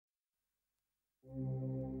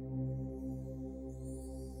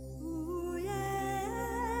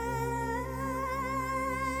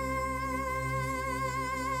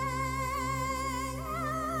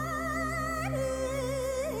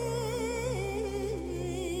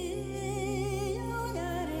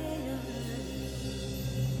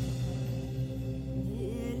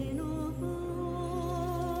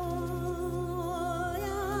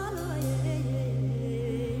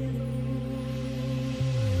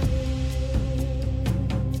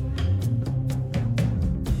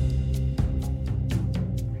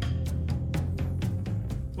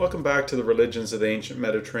Welcome back to the Religions of the Ancient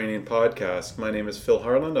Mediterranean podcast. My name is Phil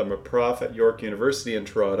Harland. I'm a prof at York University in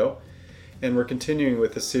Toronto, and we're continuing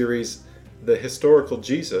with the series, The Historical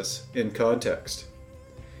Jesus in Context.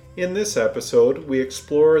 In this episode, we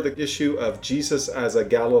explore the issue of Jesus as a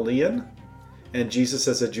Galilean and Jesus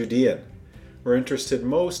as a Judean. We're interested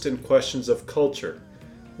most in questions of culture.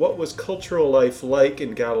 What was cultural life like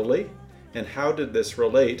in Galilee, and how did this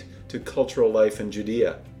relate to cultural life in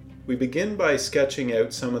Judea? We begin by sketching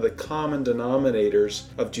out some of the common denominators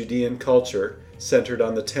of Judean culture centered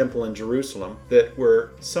on the temple in Jerusalem that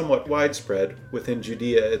were somewhat widespread within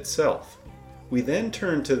Judea itself. We then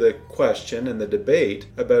turn to the question and the debate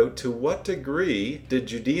about to what degree did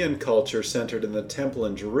Judean culture centered in the temple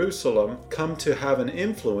in Jerusalem come to have an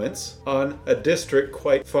influence on a district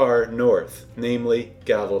quite far north, namely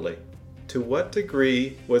Galilee. To what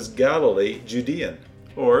degree was Galilee Judean?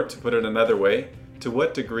 Or, to put it another way, to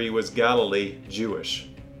what degree was Galilee Jewish?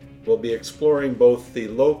 We'll be exploring both the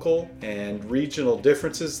local and regional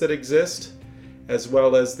differences that exist, as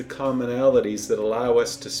well as the commonalities that allow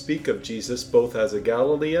us to speak of Jesus both as a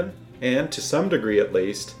Galilean and, to some degree at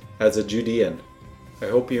least, as a Judean. I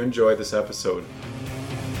hope you enjoy this episode.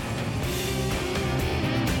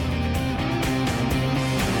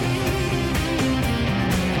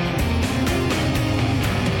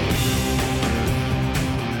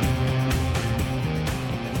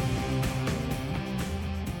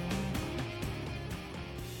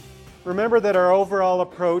 Remember that our overall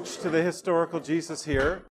approach to the historical Jesus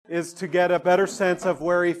here is to get a better sense of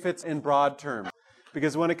where he fits in broad terms.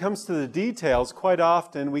 Because when it comes to the details, quite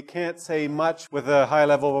often we can't say much with a high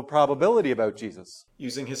level of probability about Jesus.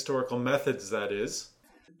 Using historical methods, that is.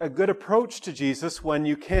 A good approach to Jesus when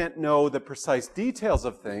you can't know the precise details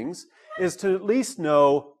of things is to at least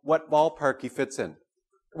know what ballpark he fits in,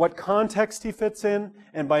 what context he fits in,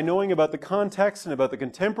 and by knowing about the context and about the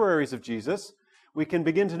contemporaries of Jesus, we can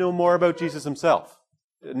begin to know more about Jesus himself.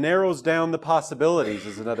 It narrows down the possibilities,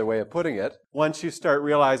 is another way of putting it, once you start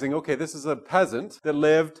realizing, okay, this is a peasant that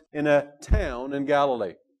lived in a town in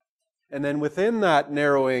Galilee. And then within that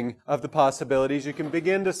narrowing of the possibilities, you can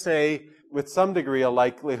begin to say, with some degree of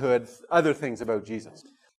likelihood, other things about Jesus.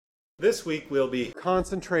 This week we'll be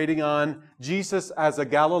concentrating on Jesus as a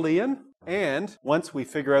Galilean, and once we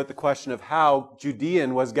figure out the question of how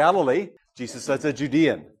Judean was Galilee, Jesus as a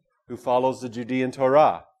Judean, who follows the Judean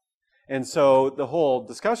Torah. And so the whole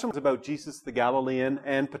discussion is about Jesus the Galilean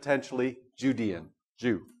and potentially Judean,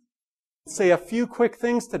 Jew. I'll say a few quick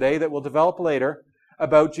things today that we'll develop later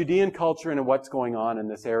about Judean culture and what's going on in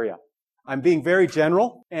this area. I'm being very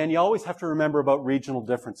general, and you always have to remember about regional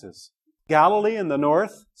differences. Galilee in the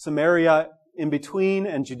north, Samaria in between,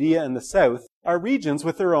 and Judea in the south are regions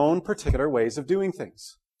with their own particular ways of doing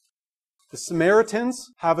things. The Samaritans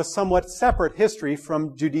have a somewhat separate history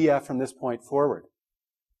from Judea from this point forward,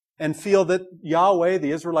 and feel that Yahweh,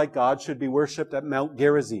 the Israelite God, should be worshipped at Mount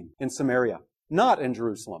Gerizim in Samaria, not in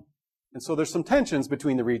Jerusalem. And so there's some tensions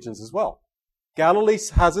between the regions as well. Galilee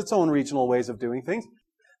has its own regional ways of doing things.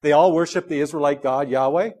 They all worship the Israelite God,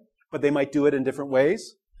 Yahweh, but they might do it in different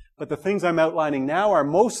ways. But the things I'm outlining now are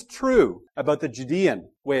most true about the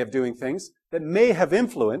Judean way of doing things that may have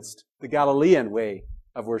influenced the Galilean way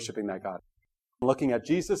of worshiping that God. Looking at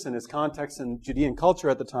Jesus and his context in Judean culture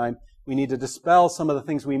at the time, we need to dispel some of the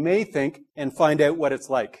things we may think and find out what it's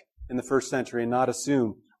like in the first century and not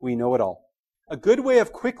assume we know it all. A good way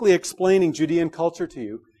of quickly explaining Judean culture to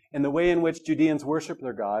you and the way in which Judeans worship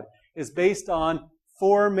their God is based on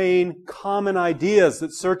four main common ideas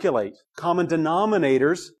that circulate, common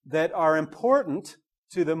denominators that are important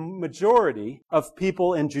to the majority of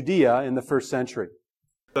people in Judea in the first century.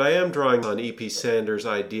 I am drawing on E.P. Sanders'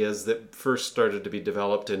 ideas that first started to be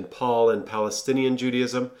developed in Paul and Palestinian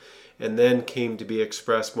Judaism, and then came to be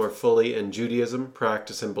expressed more fully in Judaism,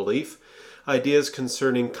 practice and belief, ideas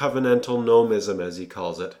concerning covenantal nomism, as he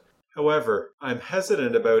calls it. However, I'm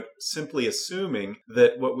hesitant about simply assuming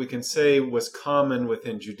that what we can say was common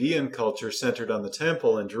within Judean culture centered on the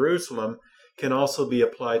temple in Jerusalem can also be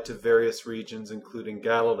applied to various regions, including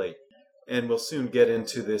Galilee. And we'll soon get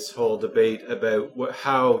into this whole debate about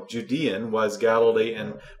how Judean was Galilee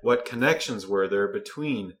and what connections were there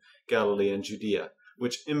between Galilee and Judea,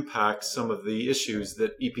 which impacts some of the issues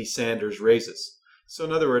that E.P. Sanders raises. So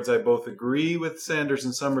in other words, I both agree with Sanders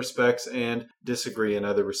in some respects and disagree in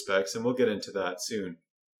other respects, and we'll get into that soon.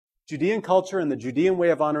 Judean culture and the Judean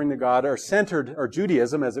way of honoring the God are centered, or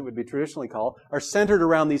Judaism as it would be traditionally called, are centered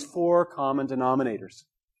around these four common denominators.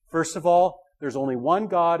 First of all, there's only one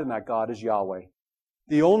God, and that God is Yahweh.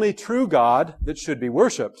 The only true God that should be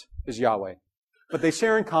worshipped is Yahweh. But they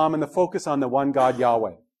share in common the focus on the one God,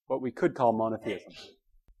 Yahweh, what we could call monotheism.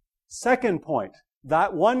 Second point,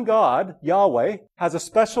 that one God, Yahweh, has a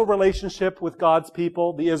special relationship with God's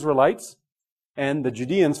people, the Israelites, and the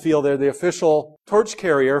Judeans feel they're the official torch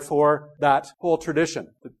carrier for that whole tradition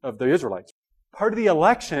of the Israelites. Part of the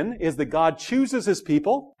election is that God chooses his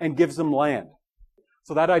people and gives them land.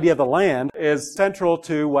 So that idea of the land is central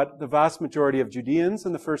to what the vast majority of Judeans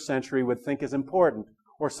in the first century would think is important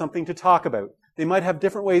or something to talk about. They might have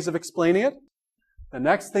different ways of explaining it. The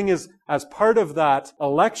next thing is, as part of that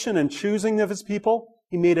election and choosing of his people,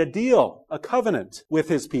 he made a deal, a covenant with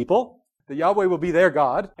his people, that Yahweh will be their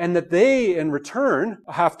God, and that they, in return,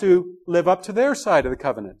 have to live up to their side of the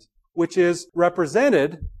covenant, which is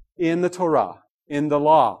represented in the Torah, in the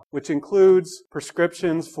law, which includes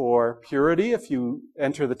prescriptions for purity. If you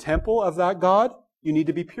enter the temple of that God, you need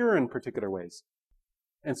to be pure in particular ways.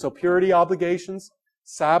 And so purity obligations,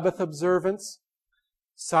 Sabbath observance,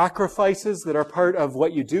 sacrifices that are part of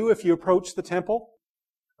what you do if you approach the temple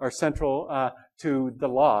are central to the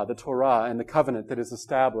law, the Torah, and the covenant that is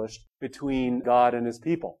established between God and his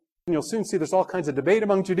people. And you'll soon see there's all kinds of debate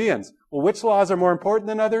among Judeans. Well, which laws are more important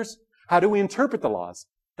than others? How do we interpret the laws?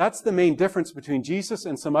 That's the main difference between Jesus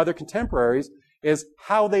and some other contemporaries, is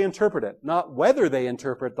how they interpret it. Not whether they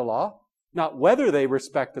interpret the law, not whether they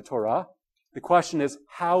respect the Torah. The question is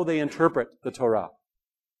how they interpret the Torah.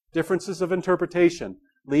 Differences of interpretation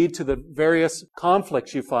lead to the various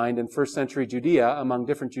conflicts you find in first century Judea among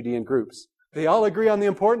different Judean groups. They all agree on the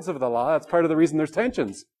importance of the law. That's part of the reason there's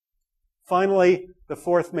tensions. Finally, the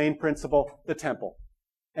fourth main principle, the temple.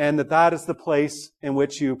 And that is the place in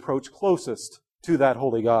which you approach closest to that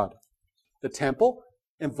holy God. The temple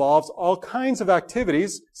involves all kinds of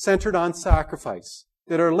activities centered on sacrifice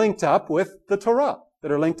that are linked up with the Torah,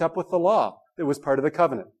 that are linked up with the law that was part of the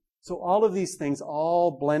covenant. So all of these things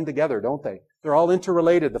all blend together, don't they? They're all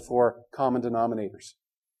interrelated, the four common denominators.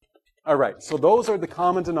 All right, so those are the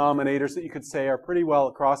common denominators that you could say are pretty well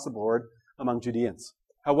across the board among Judeans.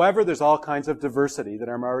 However, there's all kinds of diversity that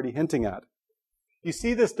I'm already hinting at. You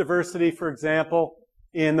see this diversity, for example,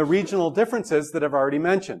 in the regional differences that I've already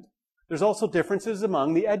mentioned. There's also differences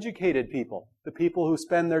among the educated people, the people who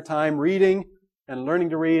spend their time reading and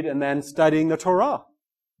learning to read and then studying the Torah.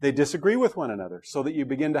 They disagree with one another, so that you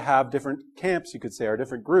begin to have different camps, you could say, or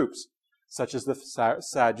different groups, such as the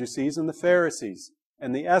Sadducees and the Pharisees,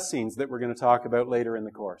 and the Essenes that we're going to talk about later in the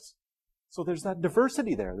course. So there's that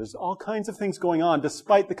diversity there. There's all kinds of things going on,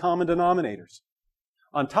 despite the common denominators.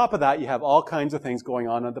 On top of that, you have all kinds of things going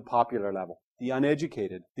on at the popular level. The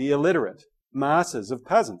uneducated, the illiterate, masses of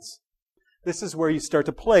peasants. This is where you start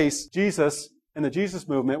to place Jesus and the Jesus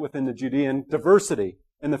movement within the Judean diversity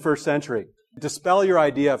in the first century. Dispel your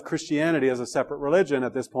idea of Christianity as a separate religion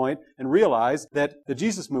at this point and realize that the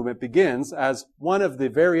Jesus movement begins as one of the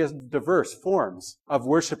various diverse forms of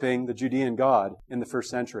worshiping the Judean God in the first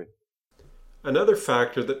century. Another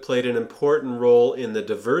factor that played an important role in the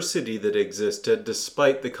diversity that existed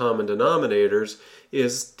despite the common denominators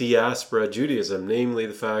is diaspora Judaism, namely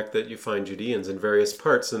the fact that you find Judeans in various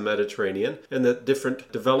parts of the Mediterranean and that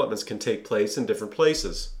different developments can take place in different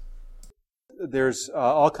places. There's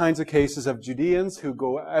all kinds of cases of Judeans who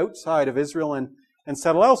go outside of Israel and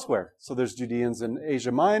settle elsewhere. So there's Judeans in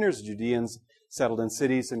Asia Minor, there's Judeans settled in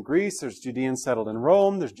cities in Greece, there's Judeans settled in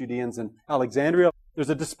Rome, there's Judeans in Alexandria.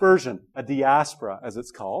 There's a dispersion, a diaspora as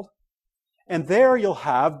it's called. And there you'll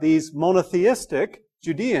have these monotheistic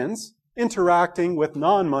Judeans interacting with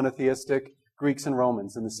non-monotheistic Greeks and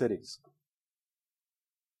Romans in the cities.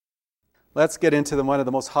 Let's get into one of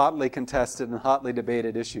the most hotly contested and hotly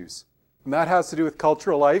debated issues. And that has to do with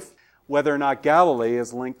cultural life, whether or not Galilee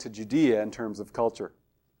is linked to Judea in terms of culture.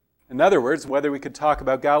 In other words, whether we could talk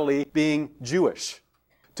about Galilee being Jewish.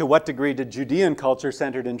 To what degree did Judean culture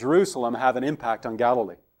centered in Jerusalem have an impact on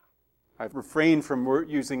Galilee? I've refrained from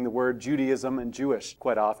using the word Judaism and Jewish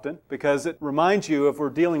quite often because it reminds you of we're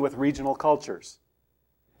dealing with regional cultures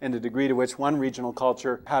and the degree to which one regional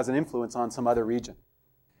culture has an influence on some other region.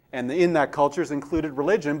 And in that culture is included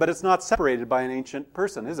religion, but it's not separated by an ancient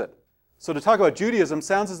person, is it? So to talk about Judaism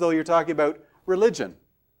sounds as though you're talking about religion.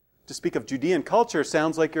 To speak of Judean culture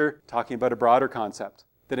sounds like you're talking about a broader concept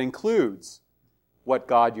that includes what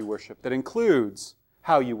God you worship, that includes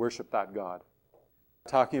how you worship that God.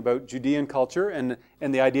 Talking about Judean culture and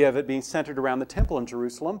the idea of it being centered around the temple in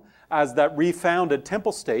Jerusalem as that refounded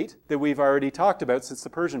temple state that we've already talked about since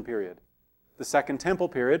the Persian period. The Second Temple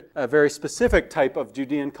period, a very specific type of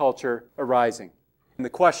Judean culture arising. And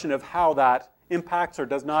the question of how that impacts or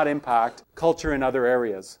does not impact culture in other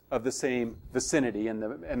areas of the same vicinity in the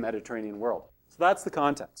Mediterranean world. So that's the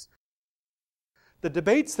context. The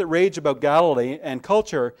debates that rage about Galilee and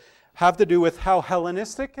culture have to do with how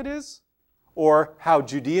Hellenistic it is or how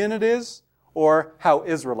Judean it is, or how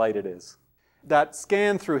Israelite it is. That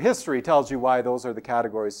scan through history tells you why those are the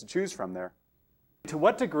categories to choose from there. To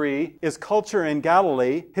what degree is culture in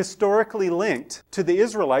Galilee historically linked to the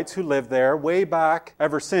Israelites who lived there way back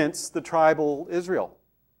ever since the tribal Israel?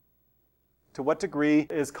 To what degree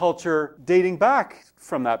is culture dating back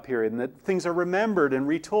from that period, and that things are remembered and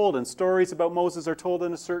retold, and stories about Moses are told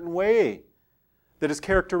in a certain way that is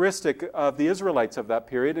characteristic of the Israelites of that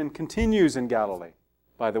period and continues in Galilee?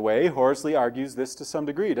 By the way, Horsley argues this to some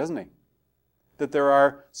degree, doesn't he? That there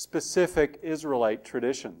are specific Israelite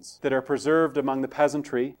traditions that are preserved among the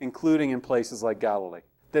peasantry, including in places like Galilee,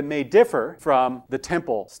 that may differ from the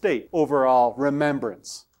temple state overall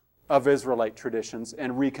remembrance of Israelite traditions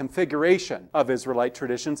and reconfiguration of Israelite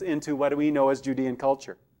traditions into what we know as Judean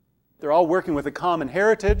culture. They're all working with a common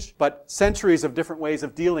heritage, but centuries of different ways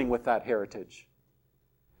of dealing with that heritage.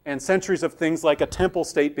 And centuries of things like a temple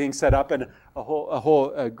state being set up and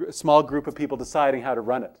a small group of people deciding how to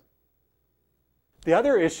run it. The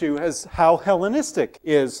other issue is how Hellenistic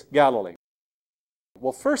is Galilee.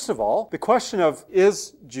 Well, first of all, the question of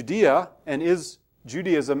is Judea and is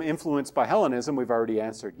Judaism influenced by Hellenism, we've already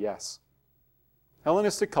answered yes.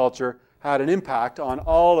 Hellenistic culture had an impact on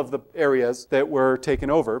all of the areas that were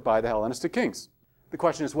taken over by the Hellenistic kings. The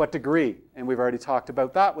question is what degree, and we've already talked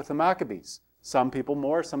about that with the Maccabees. Some people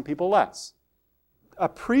more, some people less. A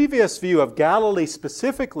previous view of Galilee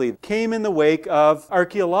specifically came in the wake of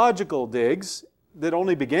archaeological digs that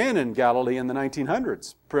only began in Galilee in the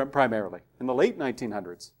 1900s, primarily, in the late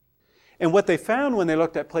 1900s. And what they found when they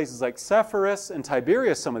looked at places like Sepphoris and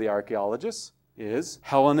Tiberias, some of the archaeologists, is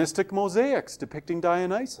Hellenistic mosaics depicting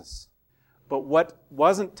Dionysus. But what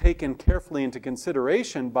wasn't taken carefully into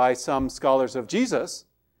consideration by some scholars of Jesus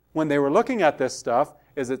when they were looking at this stuff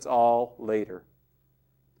is it's all later.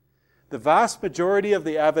 The vast majority of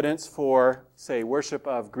the evidence for, say, worship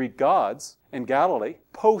of Greek gods in Galilee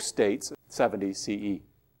post-dates 70 CE.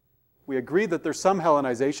 We agree that there's some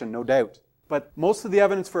Hellenization, no doubt. But most of the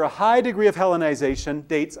evidence for a high degree of Hellenization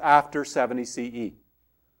dates after 70 CE.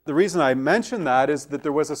 The reason I mention that is that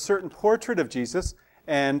there was a certain portrait of Jesus,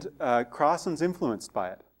 and Crossan's influenced by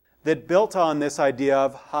it, that built on this idea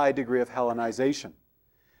of high degree of Hellenization.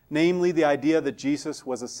 Namely, the idea that Jesus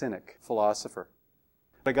was a cynic philosopher.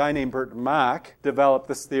 A guy named Burton Mack developed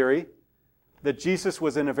this theory that Jesus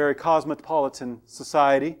was in a very cosmopolitan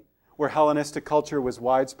society where Hellenistic culture was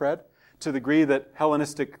widespread, to the degree that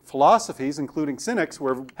Hellenistic philosophies, including cynics,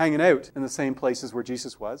 were hanging out in the same places where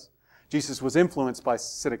Jesus was. Jesus was influenced by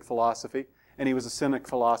Cynic philosophy, and he was a Cynic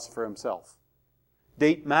philosopher himself.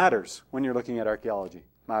 Date matters when you're looking at archaeology.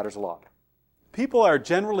 Matters a lot. People are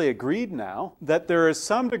generally agreed now that there is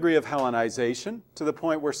some degree of Hellenization, to the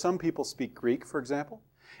point where some people speak Greek, for example,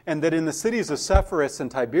 and that in the cities of Sepphoris and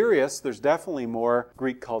Tiberias, there's definitely more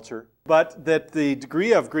Greek culture, but that the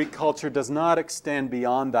degree of Greek culture does not extend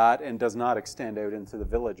beyond that and does not extend out into the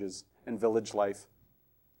villages and village life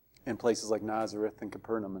in places like Nazareth and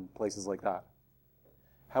Capernaum and places like that.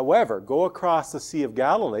 However, go across the Sea of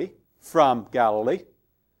Galilee, from Galilee,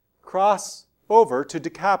 cross over to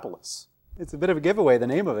Decapolis. It's a bit of a giveaway, the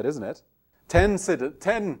name of it, isn't it?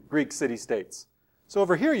 10 Greek city-states. So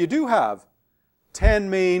over here you do have 10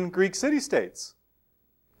 main Greek city-states.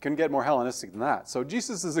 Couldn't get more Hellenistic than that. So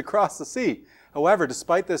Jesus is across the sea. However,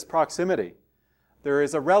 despite this proximity, there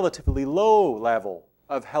is a relatively low level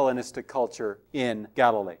of Hellenistic culture in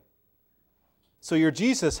Galilee. So your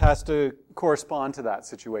Jesus has to correspond to that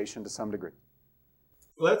situation to some degree.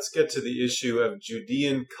 Let's get to the issue of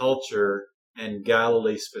Judean culture and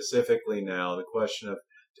Galilee specifically now. The question of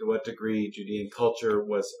to what degree Judean culture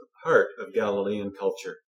was a part of Galilean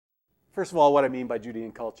culture. First of all, what I mean by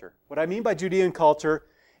Judean culture. What I mean by Judean culture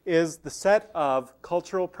is the set of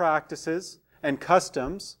cultural practices and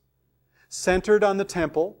customs centered on the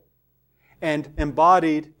temple and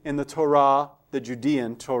embodied in the Torah, the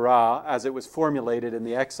Judean Torah, as it was formulated in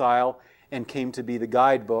the exile and came to be the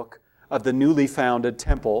guidebook of the newly founded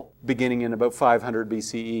temple beginning in about 500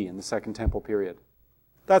 BCE in the Second Temple period.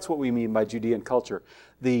 That's what we mean by Judean culture.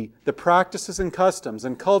 The practices and customs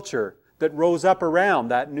and culture that rose up around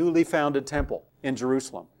that newly founded temple in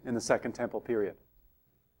Jerusalem in the Second Temple period.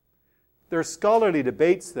 There are scholarly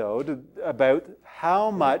debates, though, about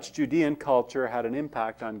how much Judean culture had an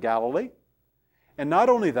impact on Galilee. And not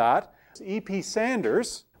only that, E.P.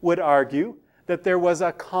 Sanders would argue that there was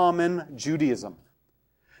a common Judaism.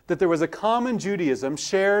 That there was a common Judaism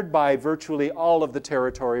shared by virtually all of the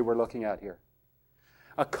territory we're looking at here.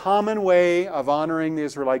 A common way of honoring the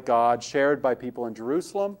Israelite God shared by people in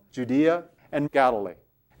Jerusalem, Judea, and Galilee.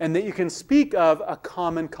 And that you can speak of a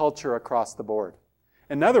common culture across the board.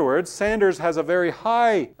 In other words, Sanders has a very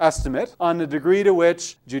high estimate on the degree to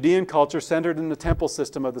which Judean culture centered in the temple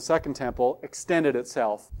system of the Second Temple extended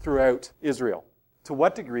itself throughout Israel. To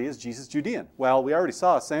what degree is Jesus Judean? Well, we already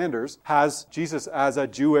saw Sanders has Jesus as a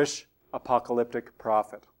Jewish apocalyptic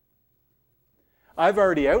prophet. I've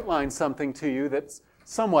already outlined something to you that's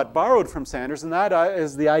somewhat borrowed from Sanders, and that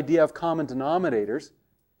is the idea of common denominators.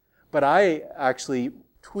 But I actually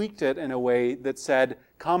tweaked it in a way that said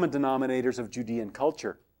common denominators of Judean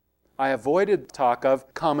culture. I avoided talk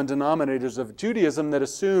of common denominators of Judaism that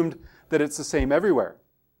assumed that it's the same everywhere.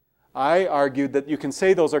 I argued that you can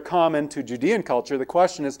say those are common to Judean culture. The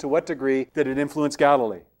question is, to what degree did it influence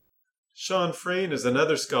Galilee? Sean Frayne is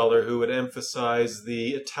another scholar who would emphasize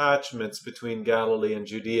the attachments between Galilee and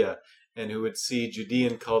Judea, and who would see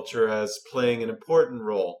Judean culture as playing an important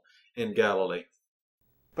role in Galilee.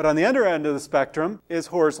 But on the other end of the spectrum is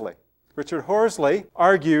Horsley. Richard Horsley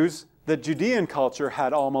argues that Judean culture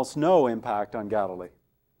had almost no impact on Galilee,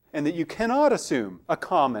 and that you cannot assume a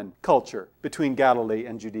common culture between Galilee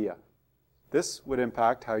and Judea. This would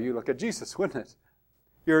impact how you look at Jesus, wouldn't it?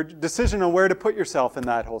 Your decision on where to put yourself in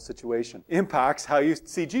that whole situation impacts how you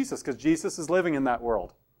see Jesus, because Jesus is living in that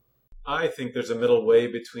world. I think there's a middle way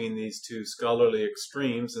between these two scholarly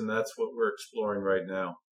extremes, and that's what we're exploring right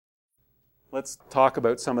now. Let's talk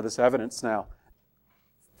about some of this evidence now.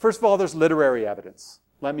 First of all, there's literary evidence.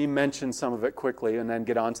 Let me mention some of it quickly and then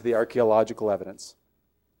get on to the archaeological evidence.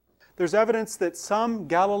 There's evidence that some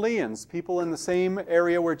Galileans, people in the same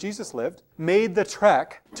area where Jesus lived, made the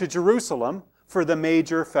trek to Jerusalem for the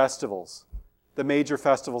major festivals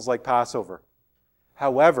like Passover.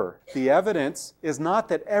 However, the evidence is not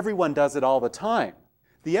that everyone does it all the time.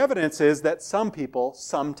 The evidence is that some people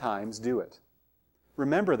sometimes do it.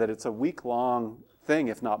 Remember that it's a week-long thing,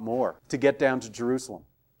 if not more, to get down to Jerusalem.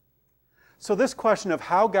 So this question of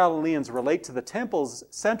how Galileans relate to the temple is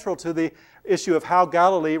central to the issue of how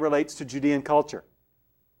Galilee relates to Judean culture.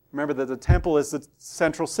 Remember that the temple is the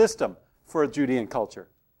central system for Judean culture.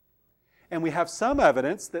 And we have some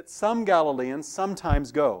evidence that some Galileans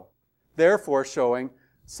sometimes go, therefore showing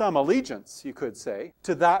some allegiance, you could say,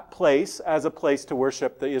 to that place as a place to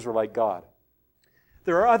worship the Israelite God.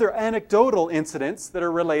 There are other anecdotal incidents that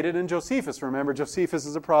are related in Josephus. Remember, Josephus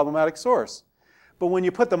is a problematic source. But when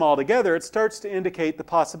you put them all together, it starts to indicate the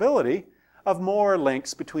possibility of more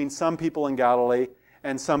links between some people in Galilee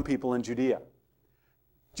and some people in Judea.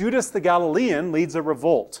 Judas the Galilean leads a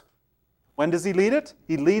revolt. When does he lead it?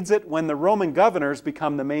 He leads it when the Roman governors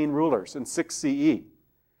become the main rulers in 6 CE.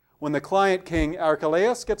 When the client king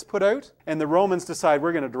Archelaus gets put out and the Romans decide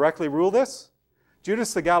we're going to directly rule this,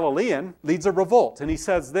 Judas the Galilean leads a revolt, and he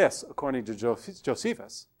says this, according to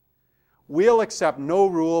Josephus, "We'll accept no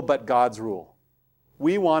rule but God's rule.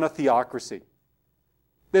 We want a theocracy.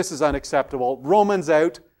 This is unacceptable. Romans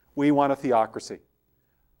out. We want a theocracy."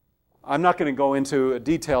 I'm not going to go into a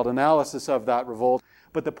detailed analysis of that revolt,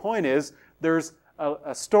 but the point is there's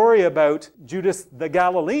a story about Judas the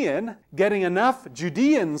Galilean getting enough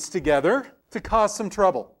Judeans together to cause some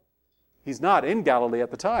trouble. He's not in Galilee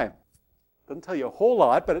at the time. Doesn't tell you a whole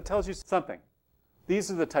lot, but it tells you something.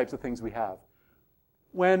 These are the types of things we have.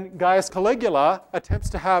 When Gaius Caligula attempts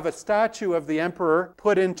to have a statue of the emperor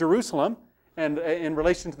put in Jerusalem and in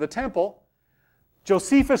relation to the temple,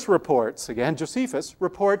 Josephus reports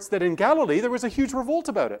that in Galilee there was a huge revolt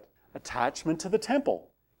about it. Attachment to the temple.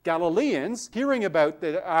 Galileans hearing about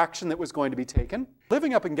the action that was going to be taken,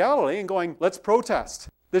 living up in Galilee and going, let's protest.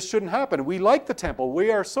 This shouldn't happen. We like the temple. We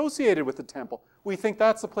are associated with the temple. We think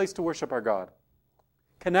that's the place to worship our God.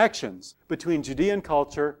 Connections between Judean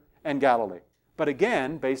culture and Galilee. But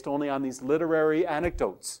again, based only on these literary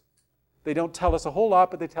anecdotes. They don't tell us a whole lot,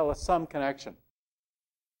 but they tell us some connection.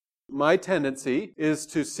 My tendency is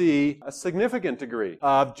to see a significant degree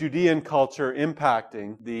of Judean culture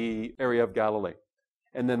impacting the area of Galilee.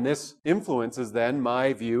 And then this influences then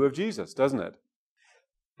my view of Jesus, doesn't it?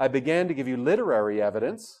 I began to give you literary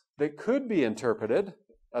evidence that could be interpreted,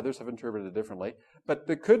 others have interpreted it differently, but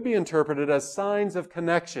that could be interpreted as signs of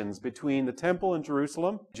connections between the temple in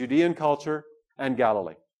Jerusalem, Judean culture, and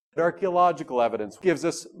Galilee. Archaeological evidence gives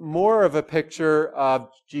us more of a picture of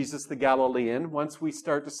Jesus the Galilean once we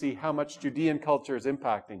start to see how much Judean culture is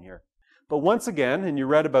impacting here. But once again, and you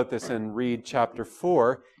read about this in Reed chapter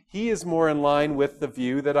 4, he is more in line with the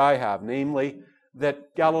view that I have, namely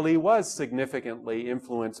that Galilee was significantly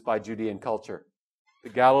influenced by Judean culture.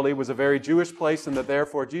 That Galilee was a very Jewish place and that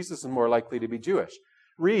therefore Jesus is more likely to be Jewish.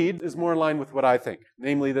 Reed is more in line with what I think,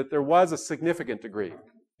 namely that there was a significant degree.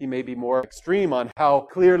 He may be more extreme on how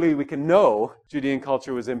clearly we can know Judean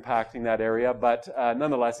culture was impacting that area, but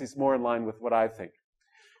nonetheless, he's more in line with what I think.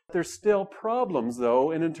 There's still problems,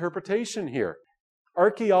 though, in interpretation here.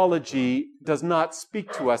 Archaeology does not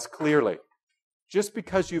speak to us clearly. Just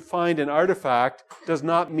because you find an artifact does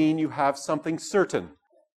not mean you have something certain.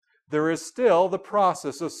 There is still the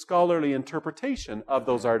process of scholarly interpretation of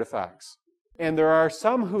those artifacts. And there are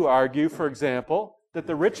some who argue, for example, that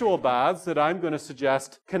the ritual baths that I'm going to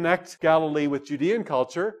suggest connect Galilee with Judean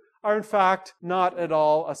culture are in fact not at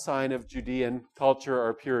all a sign of Judean culture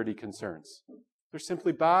or purity concerns. They're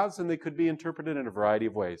simply baths, and they could be interpreted in a variety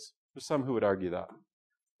of ways. There's some who would argue that.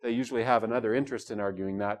 They usually have another interest in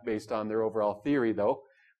arguing that based on their overall theory, though,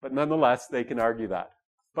 but nonetheless, they can argue that.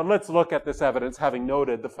 But let's look at this evidence, having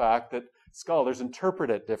noted the fact that scholars interpret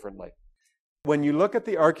it differently. When you look at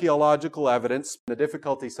the archaeological evidence, the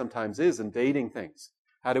difficulty sometimes is in dating things.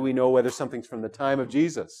 How do we know whether something's from the time of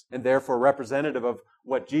Jesus and therefore representative of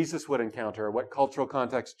what Jesus would encounter or what cultural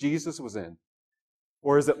context Jesus was in?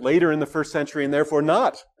 Or is it later in the first century and therefore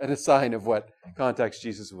not a sign of what context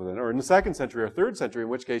Jesus was in? Or in the second century or third century, in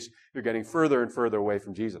which case you're getting further and further away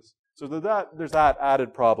from Jesus. So there's that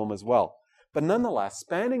added problem as well. But nonetheless,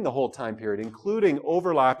 spanning the whole time period, including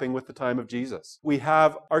overlapping with the time of Jesus, we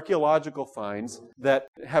have archaeological finds that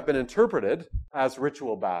have been interpreted as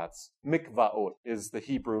ritual baths. Mikvaot is the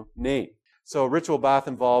Hebrew name. So a ritual bath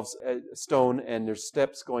involves a stone, and there's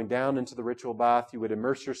steps going down into the ritual bath. You would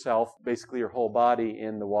immerse yourself, basically your whole body,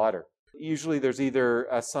 in the water. Usually there's either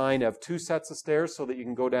a sign of 2 sets of stairs so that you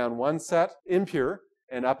can go down one set impure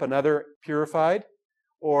and up another purified,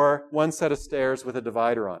 or one set of stairs with a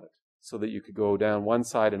divider on it, so that you could go down one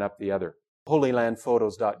side and up the other.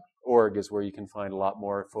 Holylandphotos.org is where you can find a lot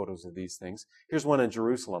more photos of these things. Here's one in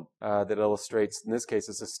Jerusalem that illustrates, in this case,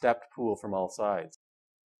 it's a stepped pool from all sides.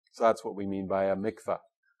 So that's what we mean by a mikvah,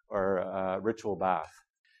 or a ritual bath.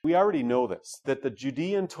 We already know this, that the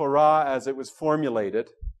Judean Torah as it was formulated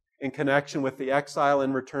in connection with the exile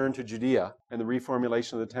and return to Judea and the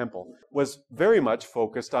reformulation of the temple was very much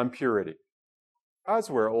focused on purity, as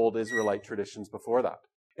were old Israelite traditions before that.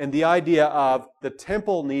 And the idea of the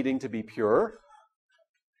temple needing to be pure,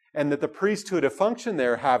 and that the priesthood of function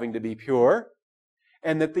there having to be pure,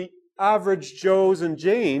 and that the average Joes and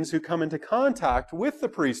Janes who come into contact with the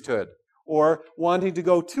priesthood, or wanting to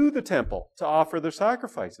go to the temple to offer their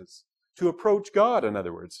sacrifices, to approach God, in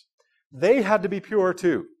other words, they had to be pure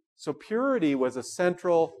too. So purity was a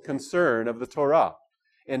central concern of the Torah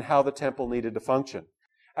in how the temple needed to function.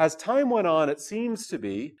 As time went on, it seems to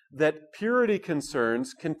be that purity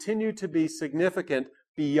concerns continued to be significant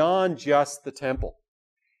beyond just the temple.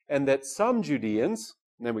 And that some Judeans,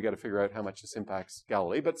 and then we got to figure out how much this impacts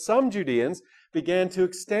Galilee, but some Judeans began to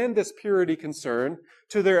extend this purity concern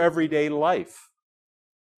to their everyday life,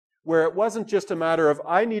 where it wasn't just a matter of,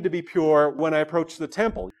 I need to be pure when I approach the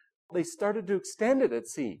temple. They started to extend it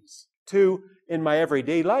seems, to, in my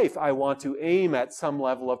everyday life, I want to aim at some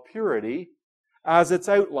level of purity as it's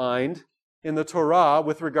outlined in the Torah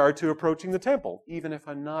with regard to approaching the temple, even if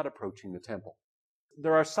I'm not approaching the temple.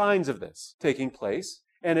 There are signs of this taking place,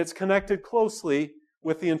 and it's connected closely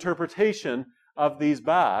with the interpretation of these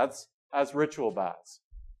baths as ritual baths.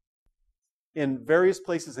 In various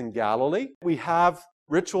places in Galilee, we have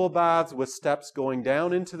ritual baths with steps going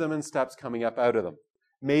down into them and steps coming up out of them,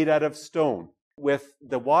 made out of stone, with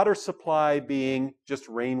the water supply being just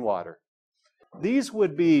rainwater. These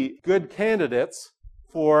would be good candidates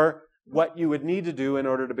for what you would need to do in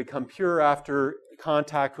order to become pure after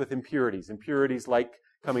contact with impurities. Impurities like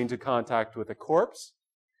coming into contact with a corpse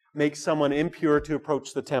makes someone impure to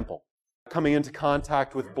approach the temple. Coming into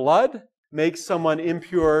contact with blood makes someone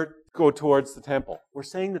impure to go towards the temple. We're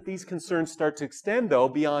saying that these concerns start to extend, though,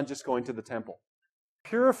 beyond just going to the temple.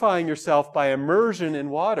 Purifying yourself by immersion in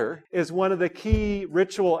water is one of the key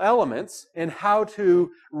ritual elements in how to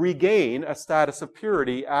regain a status of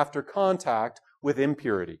purity after contact with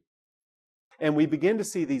impurity. And we begin to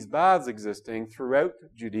see these baths existing throughout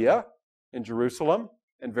Judea, in Jerusalem,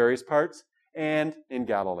 and various parts, and in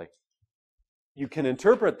Galilee. You can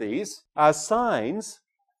interpret these as signs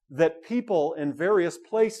that people in various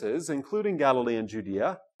places, including Galilee and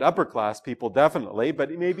Judea, upper class people definitely, but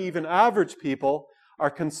maybe even average people, are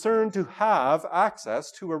concerned to have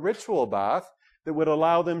access to a ritual bath that would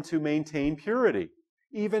allow them to maintain purity,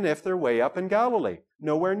 even if they're way up in Galilee,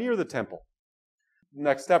 nowhere near the temple. The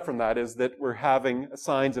next step from that is that we're having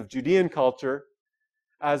signs of Judean culture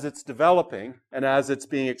as it's developing and as it's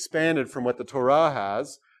being expanded from what the Torah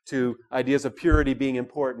has to ideas of purity being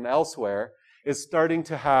important elsewhere, is starting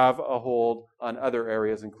to have a hold on other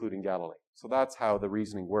areas, including Galilee. So that's how the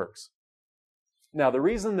reasoning works. Now, the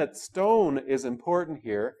reason that stone is important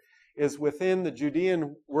here is within the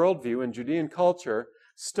Judean worldview and Judean culture,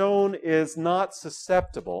 Stone is not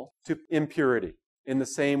susceptible to impurity in the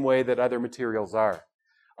same way that other materials are.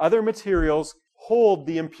 Other materials hold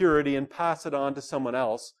the impurity and pass it on to someone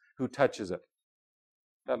else who touches it.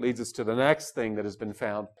 That leads us to the next thing that has been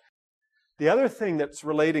found. The other thing that's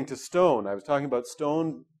relating to stone, I was talking about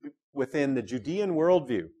stone within the Judean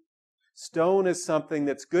worldview. Stone is something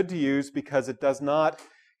that's good to use because it does not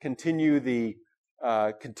continue the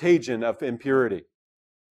contagion of impurity.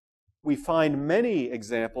 We find many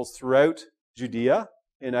examples throughout Judea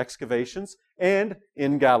in excavations and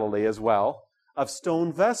in Galilee as well of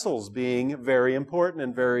stone vessels being very important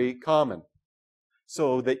and very common.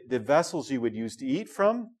 So the vessels you would use to eat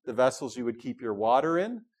from, the vessels you would keep your water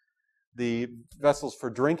in, the vessels for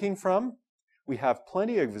drinking from, we have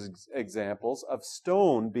plenty of examples of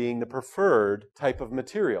stone being the preferred type of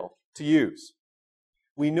material to use.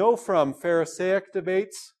 We know from Pharisaic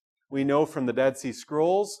debates, we know from the Dead Sea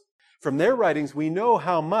Scrolls, from their writings, we know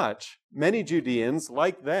how much many Judeans,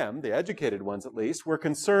 like them, the educated ones at least, were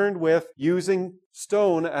concerned with using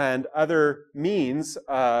stone and other means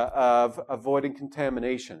of avoiding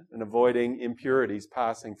contamination and avoiding impurities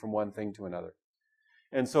passing from one thing to another.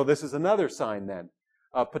 And so this is another sign then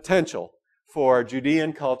of potential for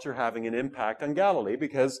Judean culture having an impact on Galilee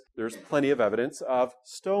because there's plenty of evidence of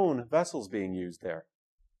stone vessels being used there.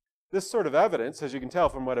 This sort of evidence, as you can tell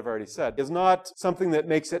from what I've already said, is not something that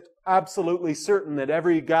makes it absolutely certain that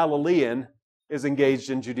every Galilean is engaged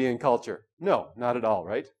in Judean culture. No, not at all,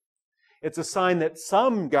 right? It's a sign that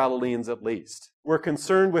some Galileans, at least, were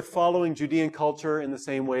concerned with following Judean culture in the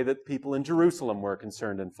same way that people in Jerusalem were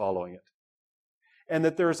concerned in following it. And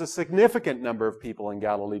that there's a significant number of people in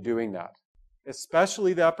Galilee doing that,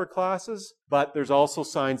 especially the upper classes, but there's also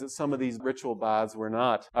signs that some of these ritual baths were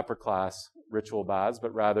not upper class ritual baths,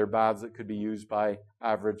 but rather baths that could be used by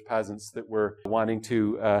average peasants that were wanting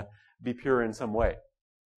to be pure in some way.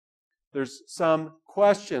 There's some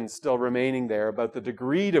questions still remaining there about the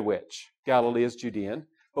degree to which Galilee is Judean,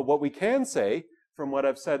 but what we can say from what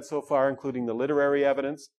I've said so far, including the literary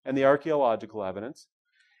evidence and the archaeological evidence,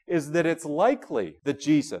 is that it's likely that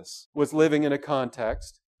Jesus was living in a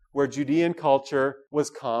context where Judean culture was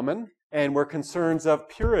common and where concerns of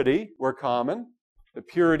purity were common, the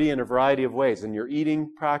purity in a variety of ways, in your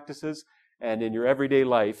eating practices and in your everyday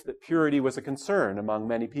life, that purity was a concern among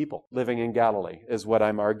many people living in Galilee, is what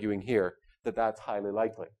I'm arguing here, that that's highly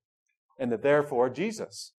likely. And that therefore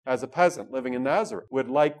Jesus, as a peasant living in Nazareth, would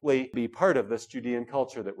likely be part of this Judean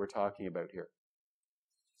culture that we're talking about here.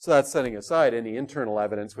 So that's setting aside any internal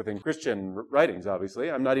evidence within Christian writings, obviously.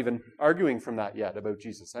 I'm not even arguing from that yet about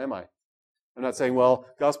Jesus, am I? I'm not saying, well,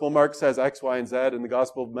 Gospel of Mark says X, Y, and Z, and the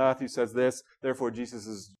Gospel of Matthew says this, therefore Jesus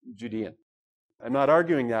is Judean. I'm not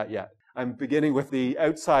arguing that yet. I'm beginning with the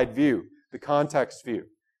outside view, the context view,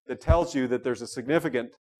 that tells you that there's a significant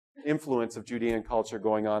influence of Judean culture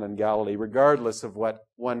going on in Galilee, regardless of what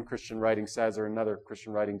one Christian writing says or another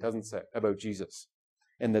Christian writing doesn't say about Jesus,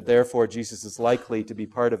 and that therefore Jesus is likely to be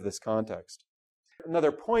part of this context.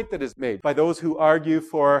 Another point that is made by those who argue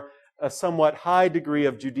for a somewhat high degree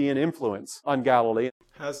of Judean influence on Galilee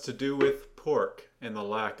has to do with pork and the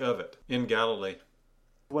lack of it in Galilee.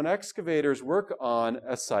 When excavators work on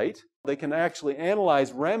a site, they can actually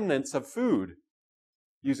analyze remnants of food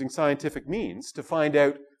using scientific means to find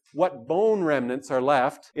out what bone remnants are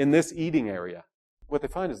left in this eating area. What they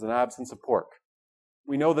find is an absence of pork.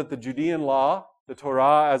 We know that the Judean law, the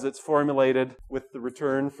Torah as it's formulated with the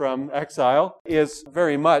return from exile, is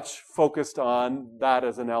very much focused on that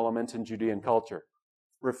as an element in Judean culture.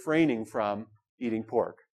 Refraining from eating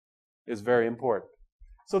pork is very important.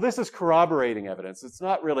 So this is corroborating evidence. It's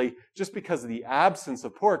not really just because of the absence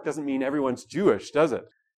of pork doesn't mean everyone's Jewish, does it?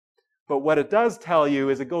 But what it does tell you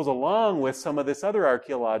is it goes along with some of this other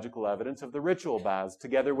archaeological evidence of the ritual baths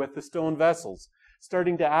together with the stone vessels,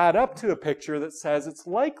 starting to add up to a picture that says it's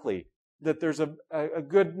likely that there's a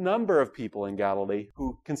good number of people in Galilee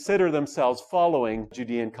who consider themselves following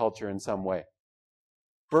Judean culture in some way.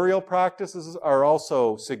 Burial practices are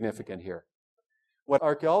also significant here. What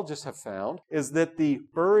archaeologists have found is that the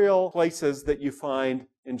burial places that you find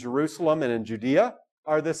in Jerusalem and in Judea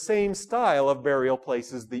are the same style of burial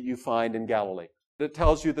places that you find in Galilee. It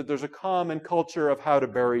tells you that there's a common culture of how to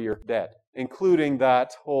bury your dead, including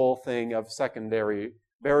that whole thing of secondary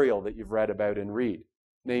burial that you've read about and read.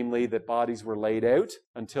 Namely, that bodies were laid out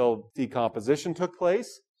until decomposition took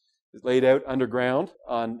place, laid out underground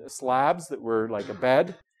on slabs that were like a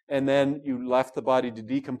bed, and then you left the body to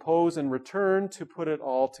decompose and return to put it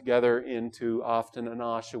all together into often an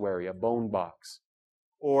ossuary, a bone box,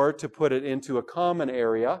 or to put it into a common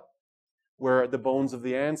area where the bones of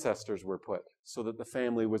the ancestors were put, so that the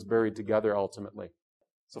family was buried together ultimately.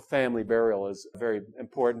 So family burial is very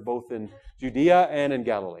important both in Judea and in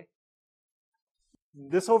Galilee.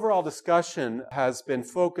 This overall discussion has been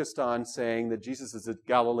focused on saying that Jesus is a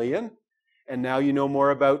Galilean, and now you know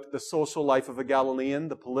more about the social life of a Galilean,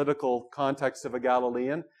 the political context of a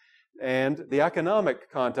Galilean, and the economic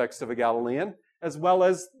context of a Galilean, as well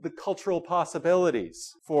as the cultural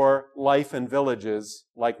possibilities for life in villages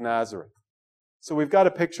like Nazareth. So we've got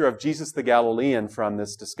a picture of Jesus the Galilean from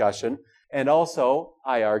this discussion, and also,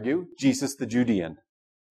 I argue, Jesus the Judean,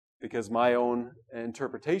 because my own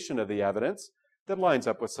interpretation of the evidence, that lines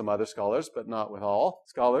up with some other scholars, but not with all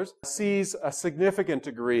scholars, sees a significant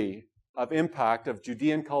degree of impact of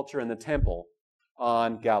Judean culture and the temple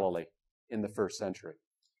on Galilee in the first century.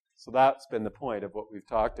 So that's been the point of what we've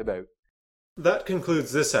talked about. That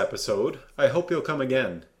concludes this episode. I hope you'll come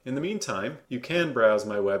again. In the meantime, you can browse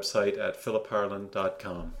my website at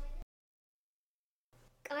philipharland.com.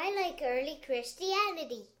 I like early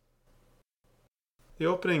Christianity. The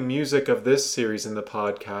opening music of this series in the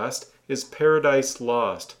podcast is Paradise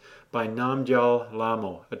Lost by Namgyal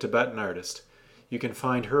Lamo, a Tibetan artist. You can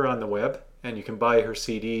find her on the web, and you can buy her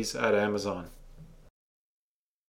CDs at Amazon.